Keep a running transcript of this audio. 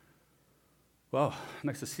Well,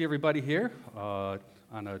 nice to see everybody here on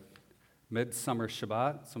a midsummer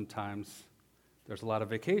Shabbat. Sometimes there's a lot of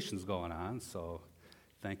vacations going on, so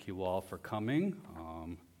thank you all for coming.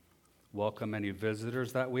 Welcome any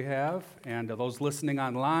visitors that we have, and to those listening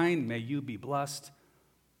online, may you be blessed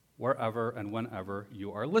wherever and whenever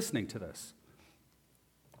you are listening to this.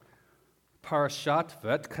 Parashat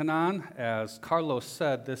Va'etchanan, as Carlos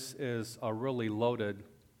said, this is a really loaded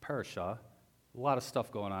parasha. A lot of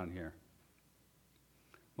stuff going on here.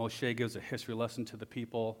 Moshe gives a history lesson to the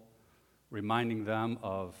people, reminding them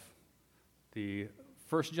of the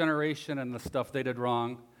first generation and the stuff they did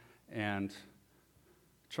wrong, and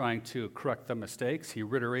trying to correct the mistakes. He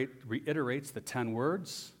reiterates the 10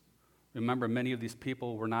 words. Remember, many of these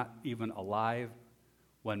people were not even alive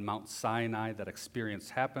when Mount Sinai, that experience,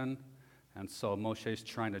 happened. And so Moshe's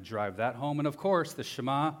trying to drive that home. And of course, the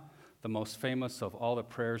Shema, the most famous of all the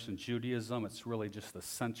prayers in Judaism, it's really just the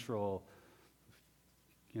central,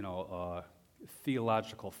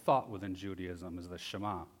 theological thought within Judaism is the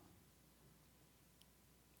Shema.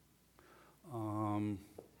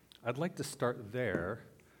 I'd like to start there,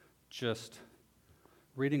 just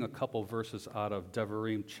reading a couple verses out of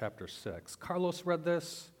Devarim chapter 6. Carlos read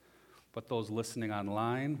this, but those listening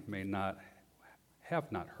online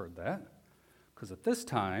have not heard that, because at this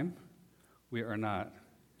time, we are not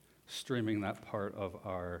streaming that part of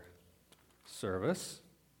our service.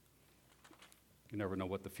 You never know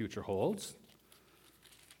what the future holds.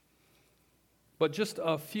 But just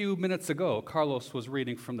a few minutes ago, Carlos was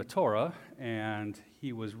reading from the Torah, and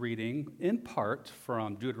he was reading in part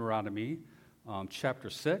from Deuteronomy chapter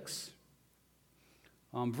 6,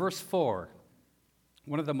 verse 4.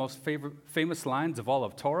 One of the most famous lines of all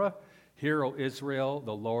of Torah: "Hear, O Israel,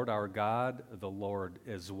 the Lord our God, the Lord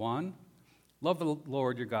is one. Love the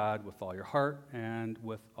Lord your God with all your heart and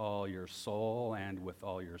with all your soul and with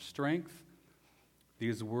all your strength.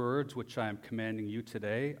 These words which I am commanding you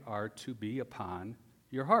today are to be upon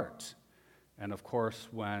your heart." And of course,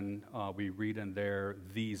 when we read in there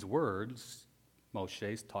these words,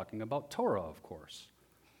 Moshe's talking about Torah, of course.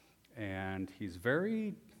 And he's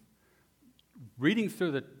reading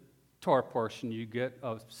through the Torah portion, you get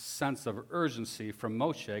a sense of urgency from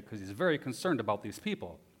Moshe because he's very concerned about these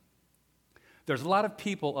people. There's a lot of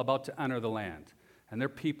people about to enter the land, and they're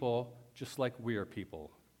people just like we are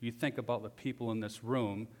people. You think about the people in this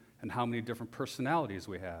room and how many different personalities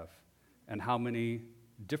we have and how many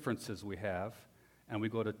differences we have, and we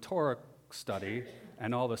go to Torah study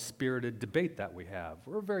and all the spirited debate that we have.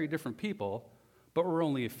 We're very different people, but we're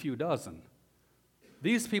only a few dozen.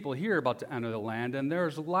 These people here are about to enter the land, and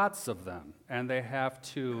there's lots of them, and they have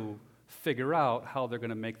to figure out how they're going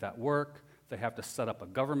to make that work. They have to set up a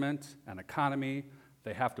government, an economy.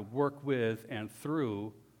 They have to work with and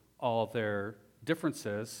through all their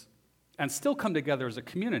differences and still come together as a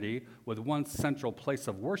community with one central place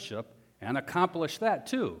of worship and accomplish that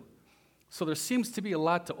too. So there seems to be a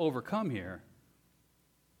lot to overcome here.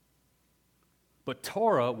 But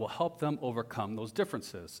Torah will help them overcome those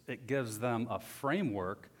differences. It gives them a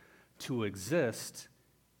framework to exist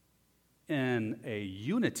in a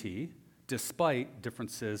unity despite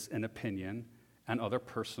differences in opinion and other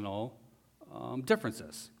personal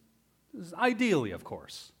differences. This is ideally, of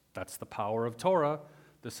course. That's the power of Torah.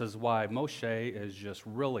 This is why Moshe is just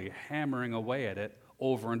really hammering away at it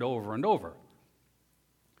over and over and over.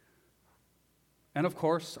 And of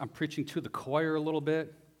course, I'm preaching to the choir a little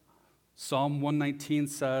bit. Psalm 119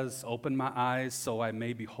 says, "Open my eyes so I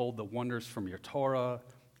may behold the wonders from your Torah."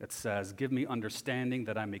 It says, "Give me understanding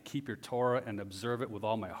that I may keep your Torah and observe it with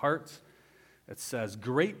all my heart." It says,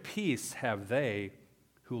 "Great peace have they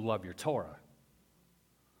who love your Torah."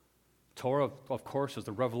 Torah, of course, is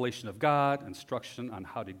the revelation of God, instruction on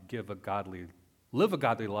how to live a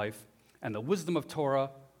godly life, and the wisdom of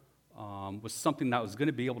Torah was something that was going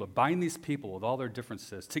to be able to bind these people with all their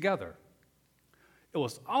differences together. It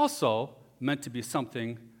was also meant to be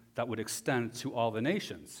something that would extend to all the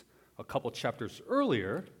nations. A couple chapters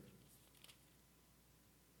earlier,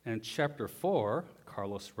 in chapter 4,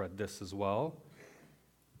 Carlos read this as well.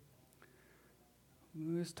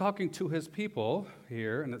 He's talking to his people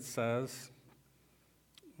here, and it says,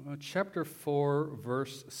 chapter 4,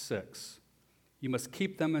 verse 6, "You must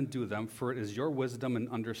keep them and do them, for it is your wisdom and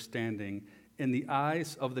understanding in the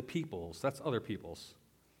eyes of the peoples," that's other peoples,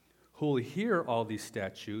 "who will hear all these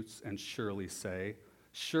statutes and surely say,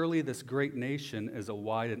 'Surely this great nation is a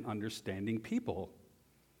wide and understanding people.'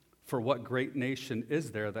 For what great nation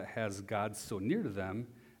is there that has God so near to them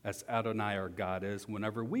as Adonai our God is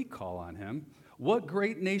whenever we call on him? What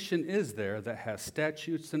great nation is there that has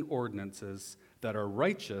statutes and ordinances that are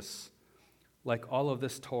righteous like all of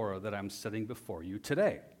this Torah that I'm setting before you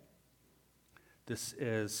today. This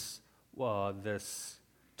is this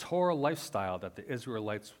Torah lifestyle that the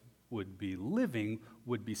Israelites would be living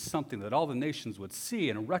would be something that all the nations would see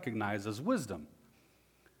and recognize as wisdom.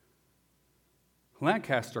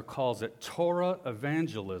 Lancaster calls it Torah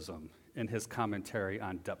evangelism in his commentary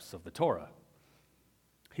on Depths of the Torah.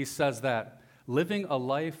 He says that living a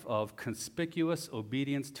life of conspicuous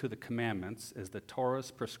obedience to the commandments is the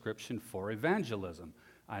Torah's prescription for evangelism.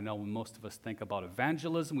 I know when most of us think about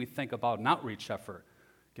evangelism, we think about an outreach effort,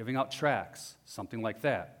 giving out tracts, something like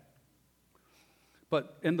that.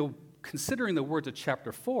 But considering the words of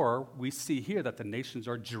chapter 4, we see here that the nations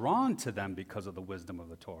are drawn to them because of the wisdom of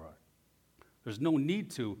the Torah. There's no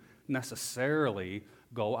need to necessarily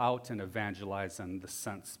go out and evangelize in the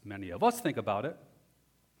sense many of us think about it.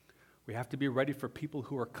 We have to be ready for people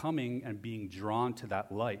who are coming and being drawn to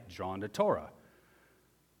that light, drawn to Torah.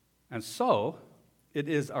 And so, it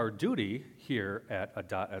is our duty here at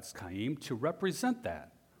Adat Etz Chaim to represent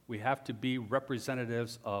that. We have to be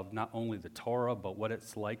representatives of not only the Torah, but what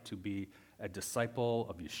it's like to be a disciple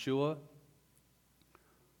of Yeshua.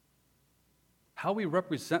 How we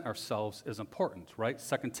represent ourselves is important, right?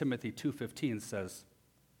 2 Timothy 2:15 says,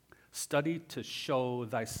 "Study to show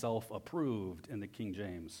thyself approved," in the King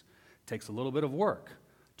James. It takes a little bit of work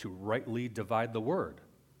to rightly divide the word.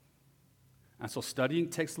 And so studying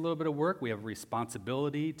takes a little bit of work. We have a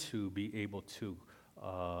responsibility to be able to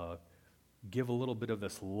give a little bit of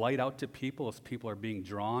this light out to people as people are being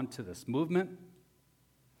drawn to this movement.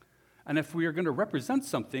 And if we are going to represent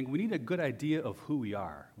something, we need a good idea of who we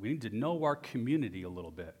are. We need to know our community a little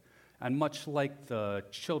bit. And much like the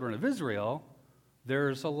children of Israel,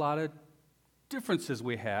 there's a lot of differences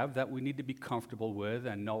we have that we need to be comfortable with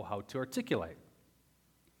and know how to articulate.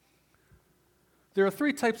 There are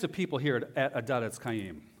 3 types of people here at Adat Etz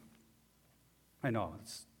Chaim. I know,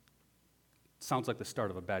 it sounds like the start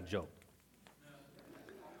of a bad joke.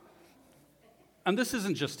 And this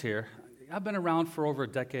isn't just here. I've been around for over a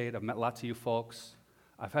decade. I've met lots of you folks.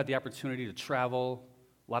 I've had the opportunity to travel,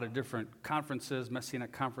 a lot of different conferences,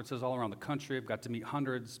 Messianic conferences all around the country. I've got to meet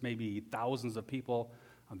hundreds, maybe thousands of people.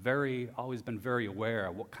 Always been very aware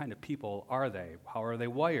of what kind of people are they? How are they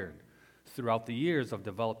wired? Throughout the years, I've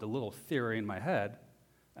developed a little theory in my head,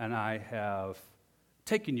 and I have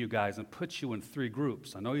taken you guys and put you in 3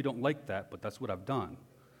 groups. I know you don't like that, but that's what I've done.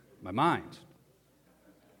 My mind.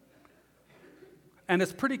 And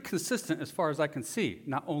it's pretty consistent as far as I can see,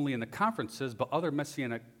 not only in the conferences, but other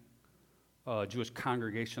Messianic Jewish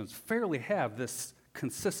congregations fairly have this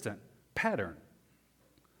consistent pattern.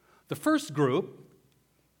 The first group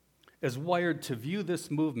is wired to view this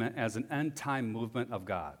movement as an end-time movement of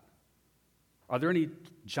God. Are there any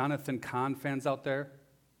Jonathan Cahn fans out there?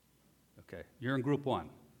 Okay, you're in group 1.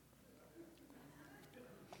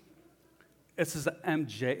 This is an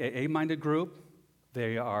MJAA-minded group.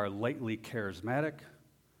 They are lately charismatic.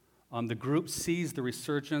 The group sees the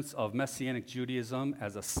resurgence of Messianic Judaism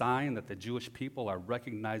as a sign that the Jewish people are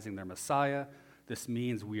recognizing their Messiah. This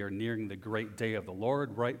means we are nearing the great day of the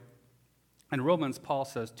Lord, right? In Romans, Paul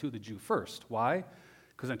says, to the Jew first. Why?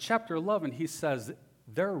 Because in chapter 11, he says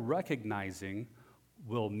their recognizing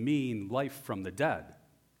will mean life from the dead.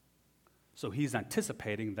 So he's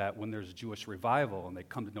anticipating that when there's Jewish revival and they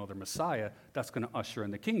come to know their Messiah, that's going to usher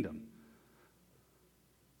in the kingdom.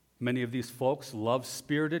 Many of these folks love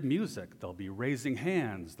spirited music. They'll be raising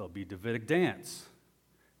hands. There'll be Davidic dance.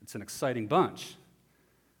 It's an exciting bunch.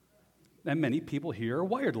 And many people here are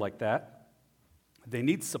wired like that. They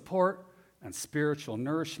need support and spiritual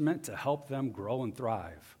nourishment to help them grow and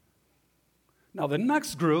thrive. Now, the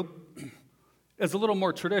next group is a little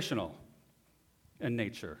more traditional in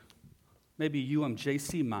nature. Maybe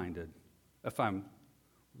UMJC-minded, if I'm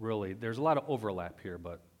really, there's a lot of overlap here,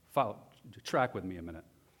 but track with me a minute.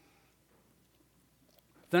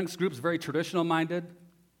 The next group is very traditional-minded,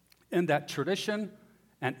 in that tradition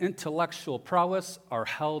and intellectual prowess are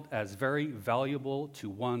held as very valuable to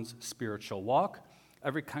one's spiritual walk.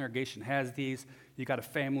 Every congregation has these. You got a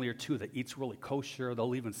family or two that eats really kosher.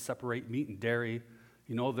 They'll even separate meat and dairy.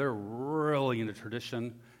 You know, they're really into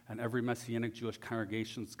tradition, and every Messianic Jewish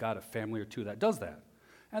congregation's got a family or two that does that.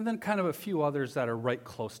 And then kind of a few others that are right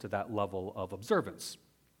close to that level of observance.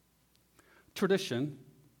 Tradition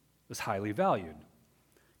is highly valued.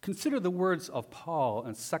 Consider the words of Paul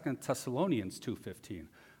in 2 Thessalonians 2:15.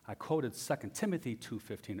 I quoted 2 Timothy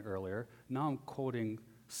 2:15 earlier. Now I'm quoting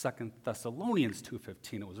 2 Thessalonians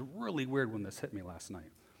 2:15. It was really weird when this hit me last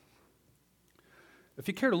night. If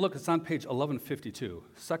you care to look, it's on page 1152,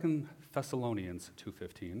 2 Thessalonians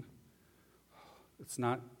 2:15. It's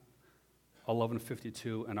not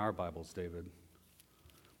 1152 in our Bibles, David.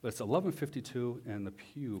 But it's 1152 in the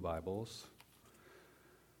Pew Bibles.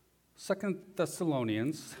 2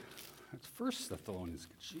 Thessalonians, that's 1 Thessalonians,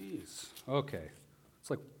 jeez. Okay, it's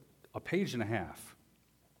like a page and a half.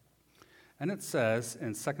 And it says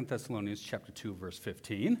in 2 Thessalonians chapter 2, verse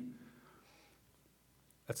 15,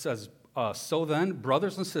 it says, so then,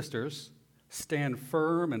 brothers and sisters, stand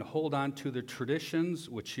firm and hold on to the traditions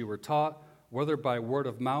which you were taught, whether by word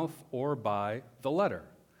of mouth or by the letter.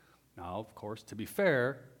 Now, of course, to be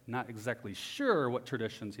fair, not exactly sure what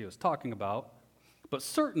traditions he was talking about, but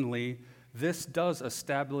certainly this does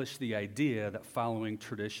establish the idea that following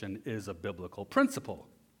tradition is a biblical principle.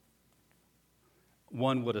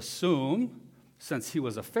 One would assume, since he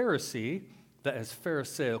was a Pharisee, that his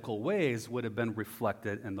Pharisaical ways would have been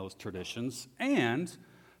reflected in those traditions, and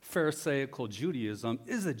Pharisaical Judaism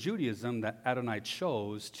is a Judaism that Adonai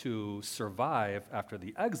chose to survive after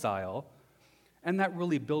the exile, and that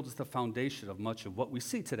really builds the foundation of much of what we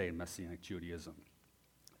see today in Messianic Judaism.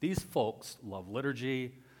 These folks love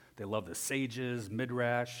liturgy, they love the sages,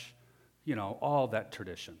 midrash, all that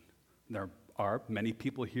tradition. There are many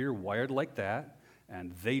people here wired like that,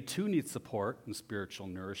 and they too need support and spiritual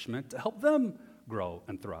nourishment to help them grow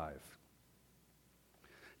and thrive.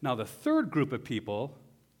 Now, the third group of people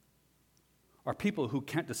are people who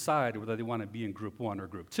can't decide whether they want to be in group 1 or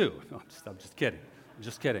group 2. No, I'm just kidding. I'm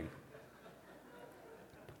just kidding.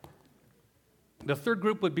 The third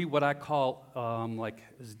group would be what I call,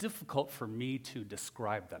 it's difficult for me to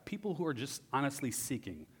describe that. People who are just honestly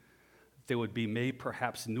seeking. They would be maybe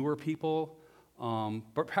perhaps newer people,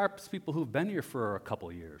 but perhaps people who've been here for a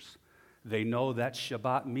couple years. They know that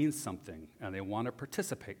Shabbat means something, and they want to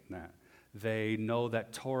participate in that. They know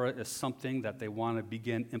that Torah is something that they want to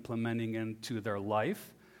begin implementing into their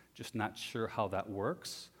life, just not sure how that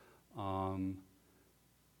works.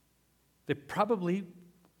 They probably,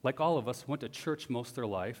 like all of us, went to church most of their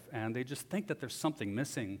life, and they just think that there's something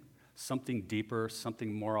missing, something deeper,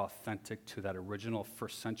 something more authentic to that original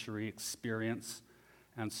first century experience.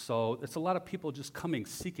 And so it's a lot of people just coming,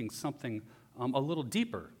 seeking something a little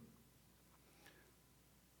deeper.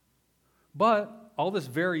 But all this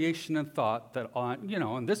variation in thought that,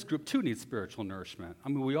 and this group too needs spiritual nourishment. I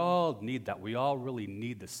mean, we all need that. We all really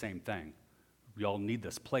need the same thing. We all need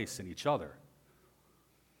this place in each other.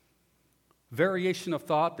 Variation of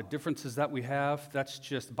thought, the differences that we have, that's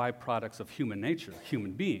just byproducts of human nature,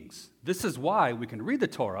 human beings. This is why we can read the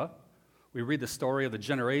Torah. We read the story of the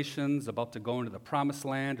generations about to go into the promised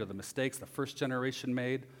land or the mistakes the first generation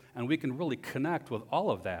made, and we can really connect with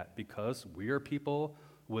all of that because we are people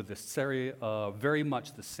with very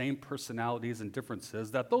much the same personalities and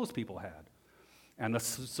differences that those people had. And the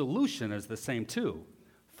solution is the same too.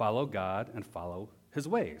 Follow God and follow his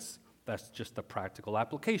ways. That's just the practical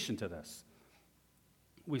application to this.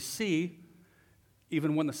 We see,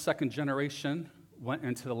 even when the second generation went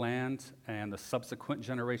into the land and the subsequent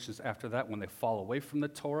generations after that, when they fall away from the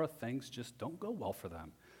Torah, things just don't go well for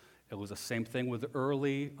them. It was the same thing with the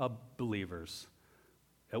early believers.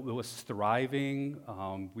 It was thriving.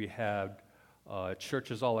 We had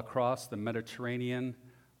churches all across the Mediterranean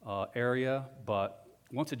area, but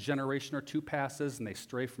once a generation or two passes and they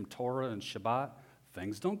stray from Torah and Shabbat,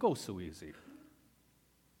 things don't go so easy.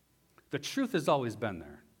 The truth has always been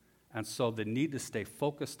there. And so the need to stay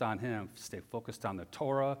focused on him, stay focused on the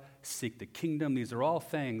Torah, seek the kingdom, these are all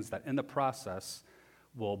things that in the process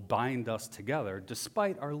will bind us together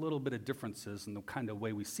despite our little bit of differences in the kind of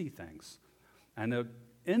way we see things. And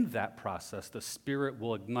in that process, the Spirit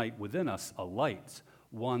will ignite within us a light,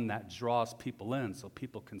 one that draws people in so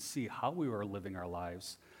people can see how we are living our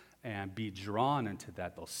lives and be drawn into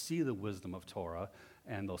that. They'll see the wisdom of Torah,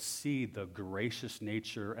 and they'll see the gracious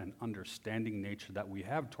nature and understanding nature that we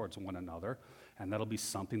have towards one another, and that'll be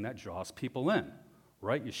something that draws people in,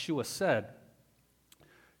 right? Yeshua said,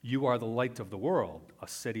 "You are the light of the world. A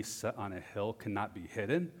city set on a hill cannot be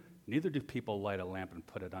hidden. Neither do people light a lamp and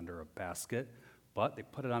put it under a basket, but they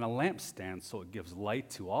put it on a lampstand so it gives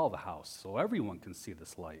light to all the house, so everyone can see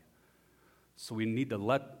this light." So we need to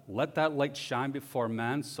let that light shine before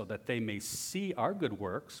men so that they may see our good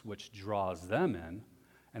works, which draws them in,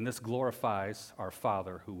 and this glorifies our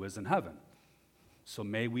Father who is in heaven. So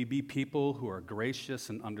may we be people who are gracious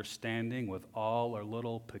and understanding with all our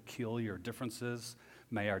little peculiar differences.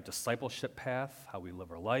 May our discipleship path, how we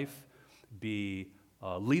live our life,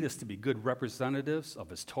 lead us to be good representatives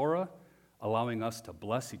of his Torah, allowing us to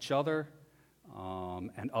bless each other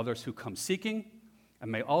and others who come seeking.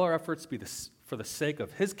 And may all our efforts be for the sake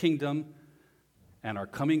of his kingdom and our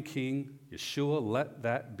coming King, Yeshua. Let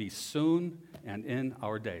that be soon and in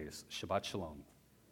our days. Shabbat Shalom.